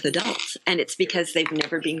interact with adults. And it's because they've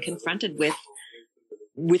never been confronted with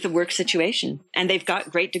a work situation, and they've got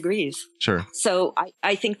great degrees. Sure. So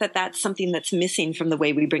I think that that's something that's missing from the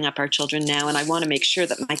way we bring up our children now. And I want to make sure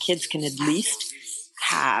that my kids can at least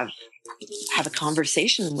have a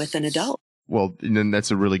conversation with an adult. Well, and that's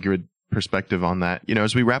a really good perspective on that.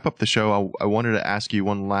 As we wrap up the show, I wanted to ask you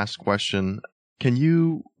one last question. Can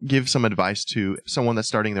you give some advice to someone that's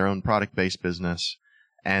starting their own product-based business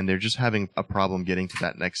and they're just having a problem getting to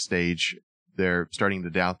that next stage? They're starting to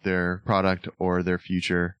doubt their product or their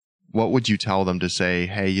future. What would you tell them to say,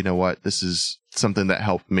 hey, you know what, this is something that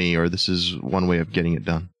helped me, or this is one way of getting it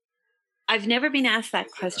done? I've never been asked that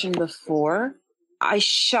question before. I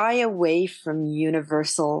shy away from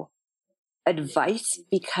universal advice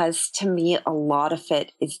because to me, a lot of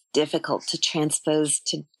it is difficult to transpose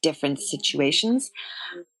to different situations.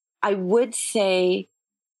 I would say,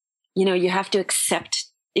 you have to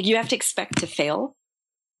expect to fail.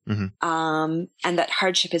 Mm-hmm. And that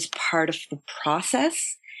hardship is part of the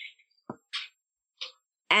process.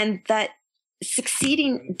 And that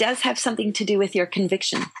succeeding does have something to do with your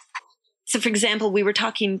conviction. So, for example, we were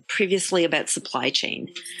talking previously about supply chain.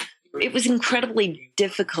 It was incredibly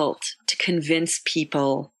difficult to convince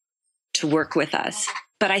people to work with us.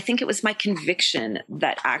 But I think it was my conviction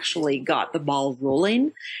that actually got the ball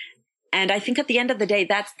rolling. And I think at the end of the day,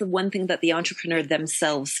 that's the one thing that the entrepreneur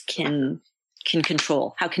themselves can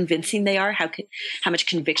control, how convincing they are, how much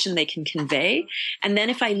conviction they can convey. And then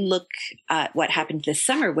if I look at what happened this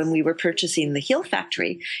summer when we were purchasing the Heath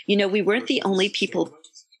factory, we weren't the only people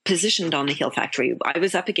positioned on the Heath factory. I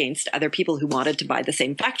was up against other people who wanted to buy the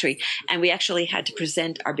same factory. And we actually had to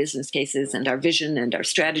present our business cases and our vision and our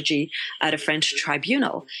strategy at a French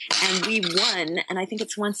tribunal. And we won. And I think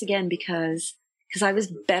it's once again because I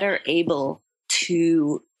was better able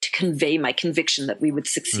to convey my conviction that we would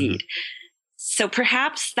succeed. Mm-hmm. So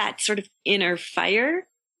perhaps that sort of inner fire,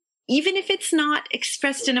 even if it's not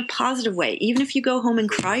expressed in a positive way, even if you go home and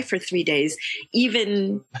cry for 3 days,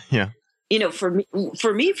 even... Yeah. For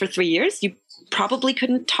me, for 3 years, you probably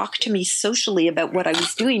couldn't talk to me socially about what I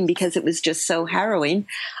was doing because it was just so harrowing.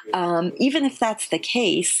 Even if that's the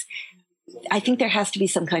case, I think there has to be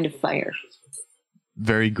some kind of fire.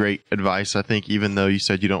 Very great advice. I think even though you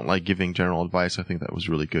said you don't like giving general advice, I think that was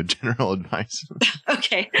really good general advice.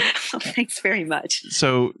 Okay. Well, thanks very much.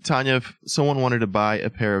 So, Tanya, if someone wanted to buy a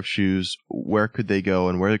pair of shoes, where could they go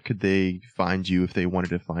and where could they find you if they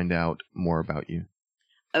wanted to find out more about you?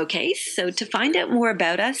 Okay, so to find out more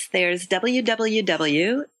about us, there's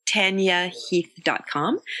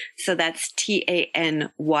www.tanyaheath.com. So that's Tanya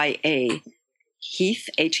Heath,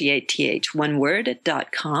 Heath, one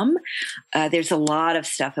word.com. There's a lot of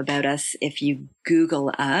stuff about us if you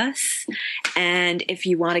Google us. And if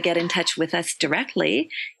you want to get in touch with us directly,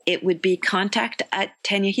 it would be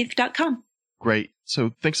contact@tanyaheath.com. Great.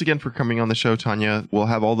 So thanks again for coming on the show, Tanya. We'll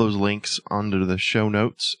have all those links under the show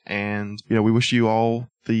notes. And, we wish you all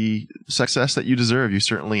the success that you deserve. You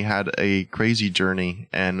certainly had a crazy journey,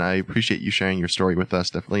 and I appreciate you sharing your story with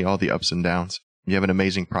us. Definitely all the ups and downs. You have an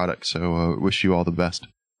amazing product, so wish you all the best.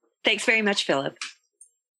 Thanks very much, Philip.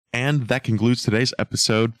 And that concludes today's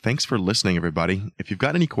episode. Thanks for listening, everybody. If you've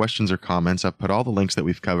got any questions or comments, I've put all the links that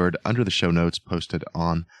we've covered under the show notes posted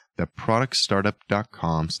on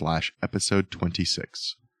theproductstartup.com/episode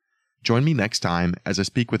 26. Join me next time as I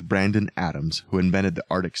speak with Brandon Adams, who invented the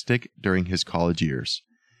Arctic Stick during his college years.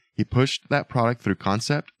 He pushed that product through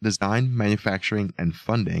concept, design, manufacturing, and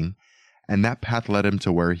funding, and that path led him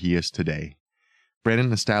to where he is today.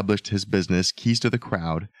 Brandon established his business, Keys to the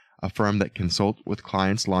Crowd, a firm that consults with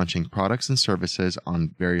clients launching products and services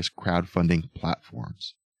on various crowdfunding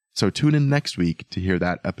platforms. So tune in next week to hear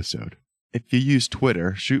that episode. If you use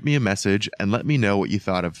Twitter, shoot me a message and let me know what you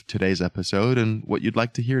thought of today's episode and what you'd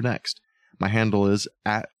like to hear next. My handle is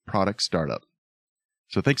 @ProductStartup.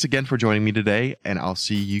 So thanks again for joining me today, and I'll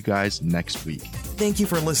see you guys next week. Thank you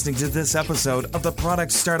for listening to this episode of the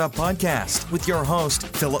Product Startup Podcast with your host,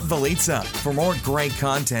 Philip Valitza. For more great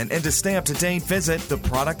content and to stay up to date, visit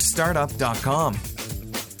theproductstartup.com.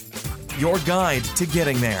 your guide to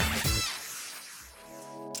getting there.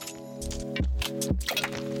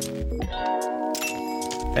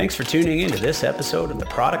 Thanks for tuning in to this episode of the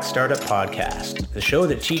Product Startup Podcast, the show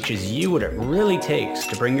that teaches you what it really takes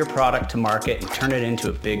to bring your product to market and turn it into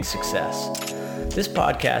a big success. This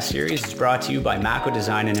podcast series is brought to you by Mako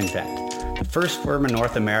Design and Invent, the first firm in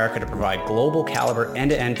North America to provide global caliber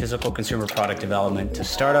end-to-end physical consumer product development to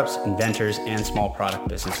startups, inventors, and small product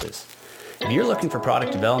businesses. If you're looking for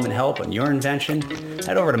product development help on your invention,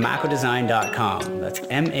 head over to makodesign.com. That's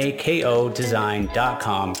MAKO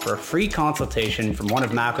design.com for a free consultation from one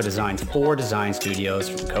of Mako Design's 4 design studios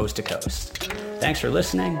from coast to coast. Thanks for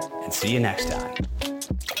listening, and see you next time.